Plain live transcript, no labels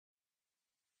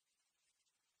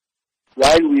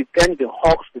While we thank the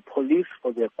Hawks, the police,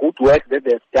 for the good work that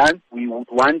they've done, we would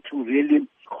want to really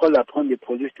call upon the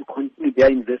police to continue their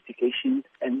investigation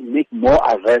and make more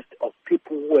arrests of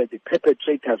people who are the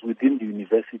perpetrators within the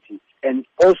university, and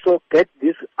also get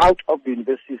this out of the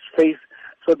university's face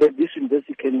so that this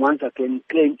university can once again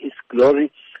claim its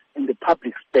glory in the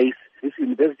public space. This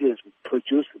university has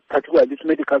produced, particularly this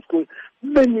medical school,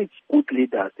 many good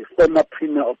leaders. The former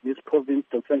premier of this province,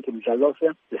 Dr.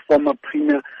 Mjalose, the former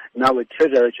premier, now a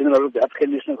treasurer general of the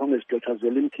African National Congress, Dr.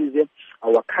 Mkize,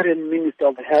 our current Minister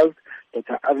of Health,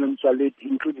 Dr. Avram Swaleti,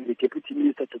 including the Deputy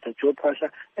Minister, Dr. Joe Pasha,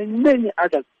 and many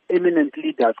other eminent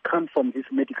leaders come from this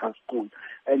medical school.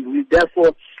 And we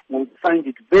therefore would find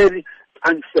it very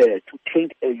unfair to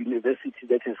taint a university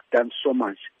that has done so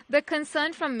much. The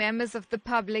concern from members of the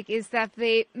public is that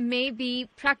they may be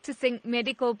practicing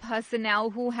medical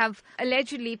personnel who have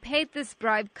allegedly paid this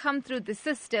bribe, come through the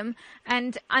system,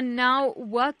 and are now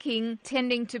working,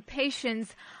 tending to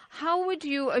patients. How would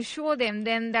you assure them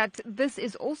then that this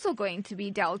is also going to be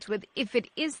dealt with if it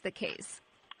is the case?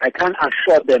 I can't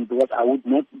assure them because I would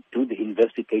not do the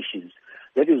investigations.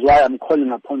 That is why I'm calling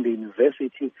upon the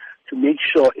university to make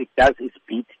sure it does its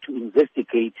bit to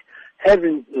investigate.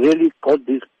 Having really got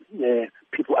these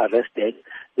people arrested,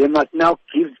 they must now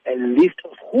give a list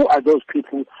of who are those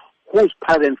people whose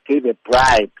parents gave a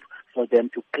bribe for them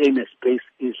to claim a space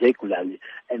irregularly,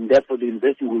 and therefore the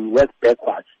university will work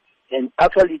backwards and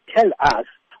actually tell us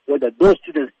whether those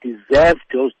students deserve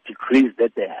those degrees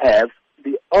that they have.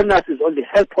 The onus is on the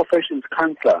Health Professions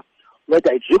Council,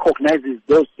 whether it recognizes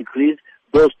those degrees,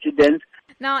 those students.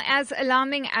 Now, as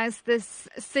alarming as this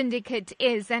syndicate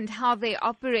is and how they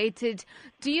operated,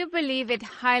 do you believe it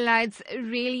highlights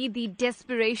really the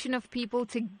desperation of people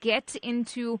to get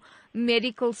into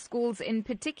medical schools in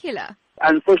particular?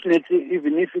 Unfortunately,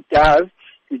 even if it does,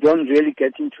 we don't really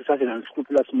get into such an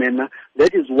unscrupulous manner.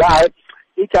 That is why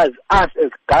it has us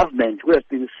as government who has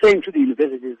been saying to the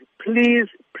universities,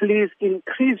 please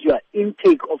increase your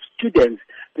intake of students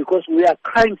because we are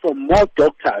crying for more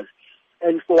doctors.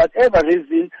 And for whatever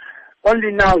reason,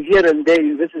 only now here and there,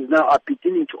 universities now are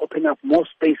beginning to open up more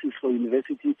spaces for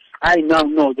university. I now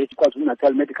know that because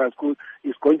Natal Medical School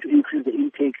is going to increase the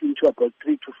intake into about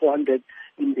 300 to 400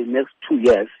 in the next 2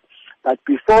 years. But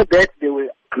before that, they were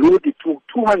glued to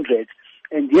 200,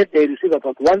 and yet they received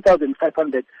about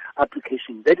 1,500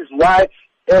 applications. That is why,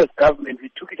 as government, we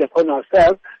took it upon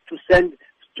ourselves to send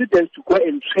students to go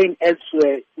and train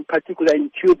elsewhere, in particular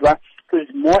in Cuba, so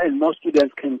that more and more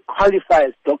students can qualify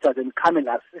as doctors and come and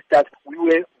assist us. We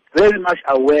were very much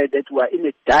aware that we are in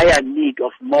a dire need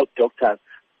of more doctors.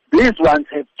 These ones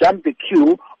have jumped the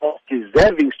queue of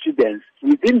deserving students.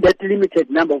 Within that limited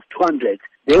number of 200,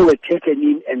 they were taken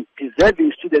in, and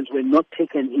deserving students were not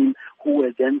taken in who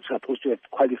were then supposed to have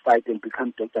qualified and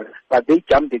become doctors. But they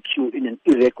jumped the queue in an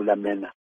irregular manner.